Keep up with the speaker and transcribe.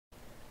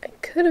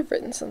could have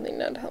written something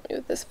down to help me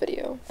with this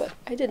video, but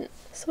I didn't,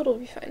 so it'll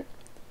be fine.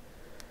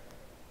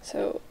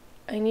 So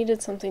I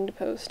needed something to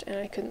post and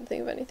I couldn't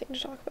think of anything to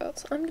talk about,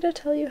 so I'm gonna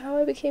tell you how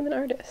I became an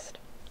artist.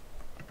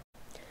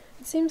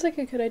 It seems like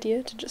a good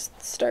idea to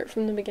just start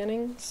from the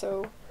beginning,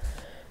 so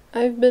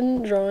I've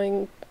been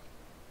drawing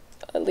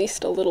at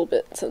least a little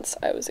bit since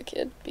I was a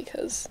kid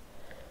because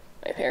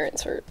my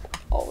parents were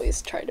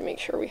always trying to make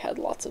sure we had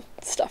lots of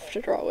stuff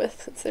to draw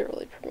with since they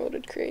really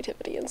promoted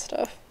creativity and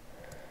stuff.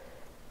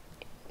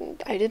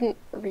 And I didn't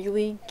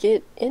really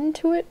get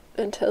into it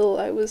until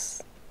I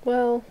was,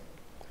 well,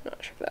 I'm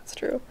not sure if that's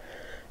true.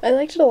 I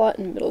liked it a lot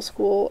in middle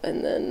school,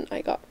 and then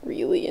I got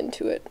really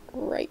into it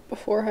right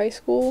before high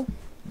school.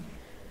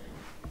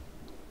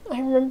 I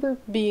remember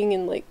being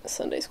in like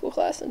Sunday school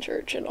class in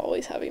church and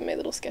always having my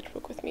little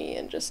sketchbook with me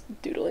and just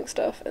doodling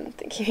stuff and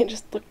thinking it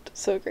just looked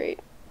so great.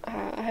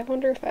 I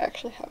wonder if I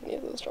actually have any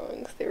of those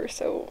drawings. They were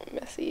so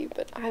messy,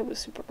 but I was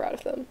super proud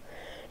of them.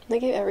 And I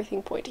gave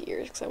everything pointy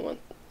ears because I want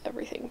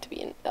everything to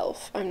be an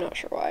elf. I'm not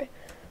sure why.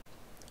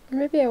 Or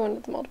maybe I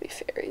wanted them all to be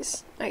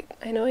fairies.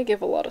 I know I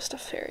give a lot of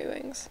stuff fairy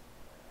wings.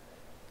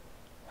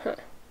 Huh.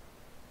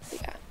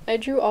 Yeah. I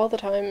drew all the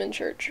time in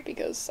church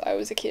because I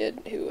was a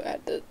kid who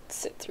had to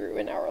sit through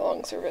an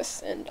hour-long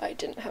service and I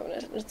didn't have an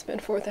attendance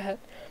band for that,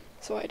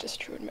 so I just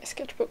drew in my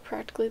sketchbook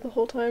practically the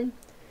whole time,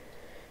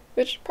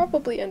 which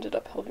probably ended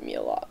up helping me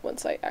a lot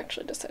once I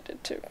actually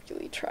decided to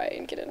really try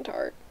and get into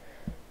art.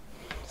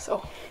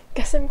 So,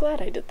 guess I'm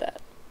glad I did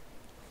that.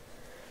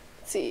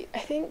 Let's see,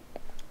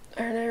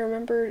 I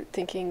remember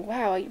thinking,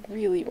 wow, I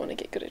really want to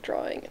get good at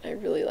drawing, and I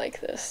really like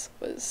this,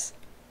 was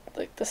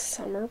like the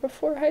summer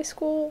before high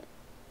school.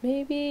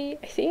 Maybe,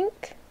 I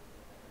think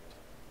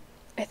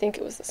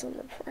it was the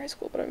summer before high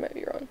school, but I might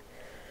be wrong.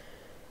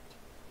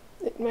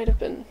 It might have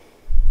been,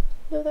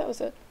 no, that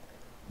was it.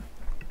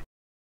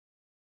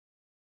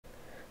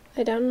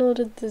 I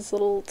downloaded these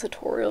little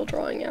tutorial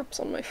drawing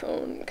apps on my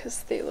phone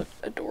because they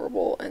looked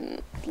adorable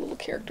and the little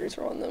characters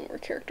on them were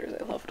characters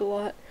I loved a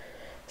lot.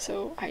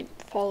 So I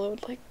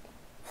followed like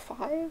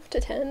 5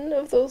 to 10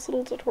 of those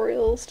little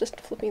tutorials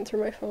just flipping through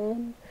my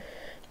phone.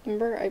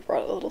 Remember, I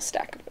brought a little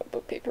stack of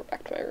notebook paper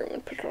back to my room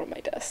and put it on my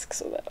desk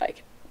so that I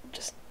could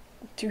just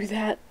do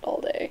that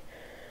all day.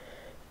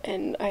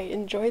 And I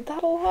enjoyed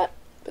that a lot,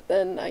 but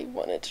then I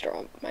wanted to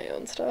draw my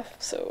own stuff,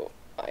 so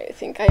I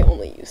think I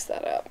only used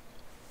that app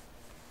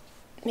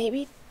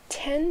maybe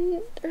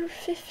 10 or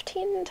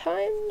 15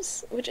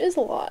 times, which is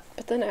a lot,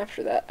 but then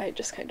after that I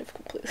just kind of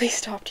completely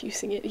stopped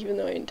using it, even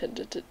though I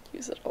intended to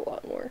use it a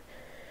lot more.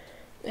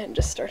 And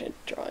just started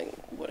drawing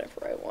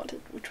whatever I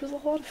wanted, which was a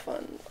lot of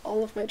fun.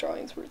 All of my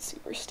drawings were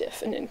super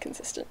stiff and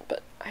inconsistent,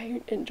 but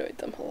I enjoyed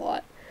them a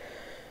lot.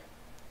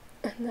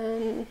 And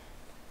then,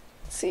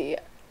 let's see,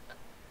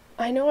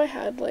 I know I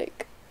had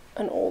like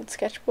an old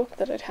sketchbook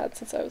that I'd had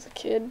since I was a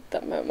kid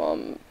that my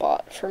mom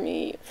bought for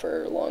me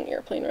for long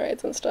airplane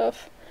rides and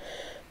stuff.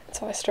 And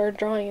so I started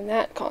drawing in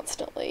that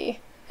constantly.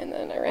 And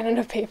then I ran out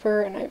of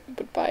paper and I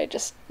would buy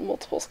just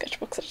multiple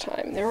sketchbooks at a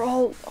time. They were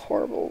all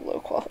horrible,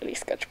 low-quality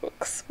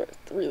sketchbooks with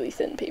really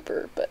thin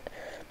paper, but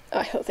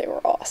I thought they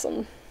were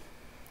awesome.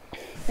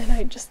 And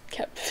I just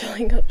kept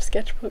filling up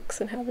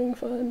sketchbooks and having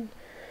fun.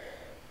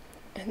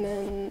 And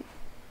then,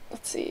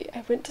 let's see,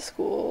 I went to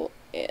school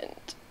and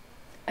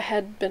I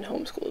had been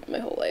homeschooled my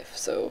whole life,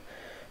 so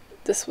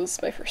this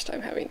was my first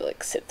time having to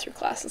like sit through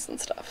classes and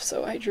stuff,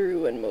 so I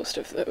drew in most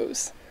of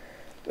those,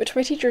 which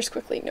my teachers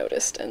quickly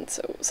noticed, and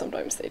so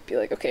sometimes they'd be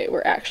like, okay,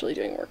 we're actually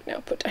doing work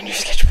now, put down your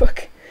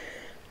sketchbook.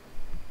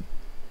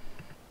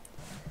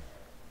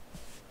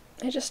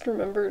 I just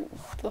remembered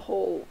the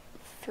whole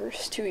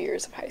first 2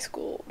 years of high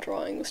school,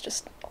 drawing was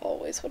just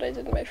always what I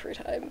did in my free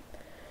time.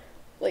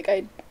 Like,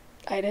 I'd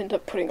end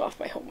up putting off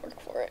my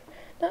homework for it.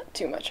 Not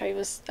too much, I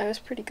was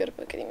pretty good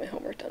about getting my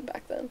homework done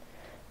back then,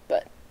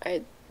 but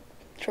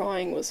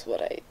drawing was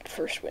what I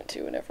first went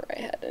to whenever I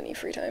had any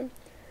free time.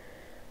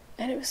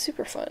 And it was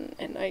super fun,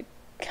 and I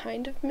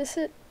kind of miss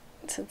it,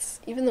 since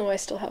even though I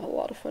still have a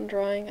lot of fun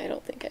drawing, I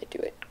don't think I do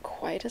it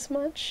quite as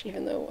much,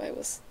 even though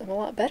I'm a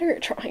lot better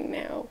at drawing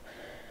now.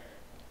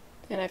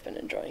 And I've been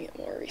enjoying it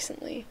more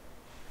recently.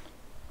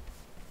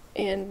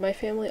 And my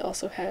family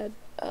also had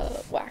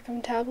a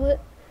Wacom tablet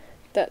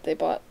that they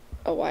bought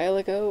a while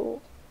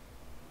ago.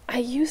 I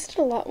used it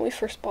a lot when we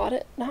first bought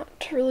it, not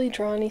to really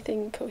draw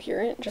anything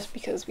coherent, just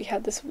because we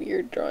had this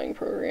weird drawing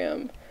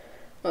program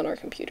on our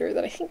computer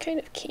that I think kind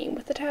of came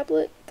with the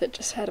tablet that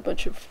just had a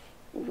bunch of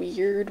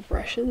weird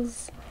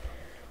brushes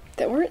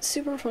that weren't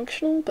super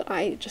functional, but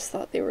I just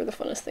thought they were the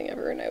funnest thing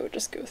ever, and I would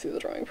just go through the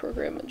drawing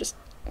program and just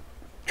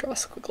draw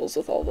squiggles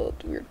with all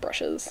the weird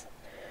brushes.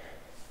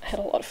 I had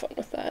a lot of fun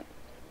with that.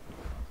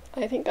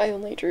 I think I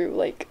only drew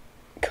like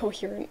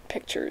coherent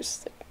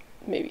pictures like,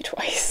 maybe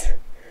twice.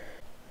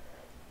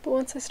 But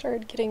once I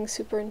started getting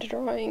super into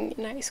drawing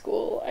in high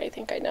school, I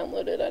think I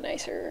downloaded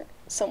a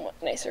somewhat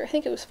nicer, I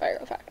think it was Fire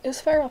Alpaca. It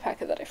was Fire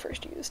Alpaca that I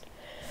first used.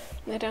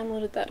 And I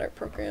downloaded that art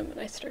program and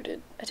I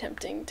started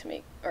attempting to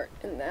make art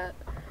in that.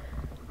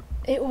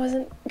 It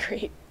wasn't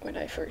great when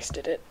I first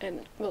did it,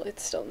 and, well,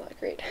 it's still not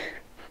great.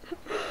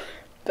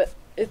 But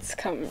it's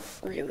come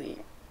really,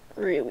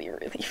 really,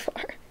 really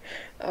far.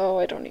 Oh,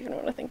 I don't even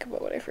want to think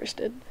about what I first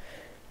did.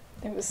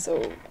 It was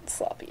so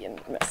sloppy and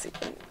messy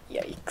and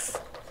yikes.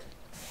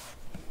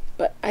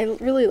 But I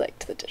really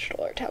liked the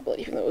digital art tablet,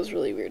 even though it was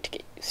really weird to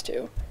get used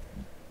to.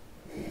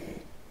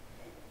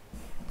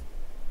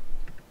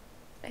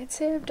 I'd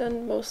say I've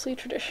done mostly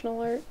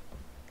traditional art.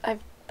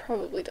 I've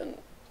probably done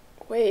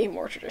way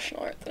more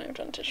traditional art than I've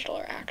done digital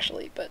art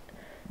actually, but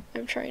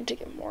I'm trying to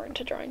get more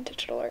into drawing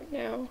digital art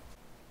now.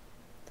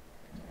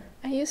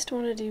 I used to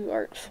want to do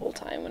art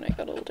full-time when I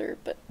got older,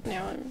 but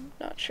now I'm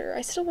not sure.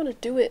 I still want to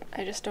do it,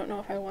 I just don't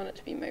know if I want it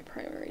to be my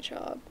primary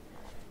job.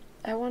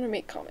 I want to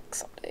make comics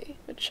someday,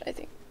 which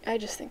I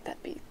just think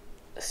that'd be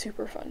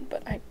super fun,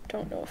 but I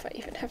don't know if I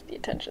even have the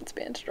attention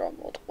span to draw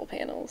multiple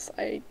panels.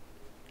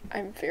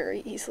 I'm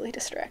very easily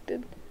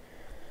distracted.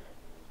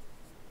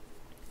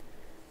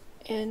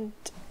 And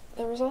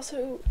there was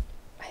also,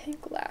 I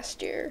think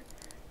last year,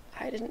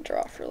 I didn't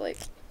draw for like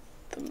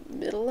the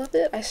middle of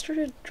it. I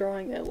started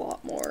drawing a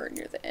lot more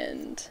near the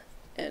end,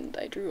 and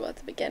I drew at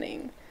the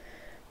beginning,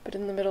 but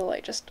in the middle I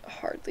just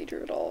hardly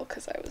drew at all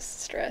because I was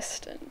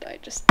stressed and I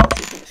just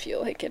didn't feel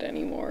like it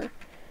anymore.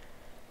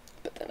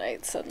 But then I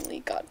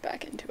suddenly got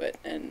back into it,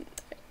 and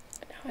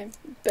now I'm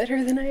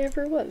better than I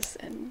ever was,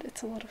 and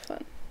it's a lot of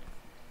fun.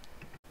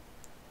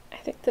 I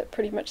think that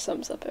pretty much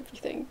sums up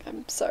everything.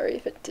 I'm sorry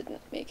if it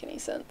didn't make any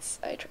sense.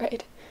 I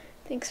tried.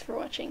 Thanks for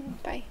watching.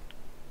 Bye.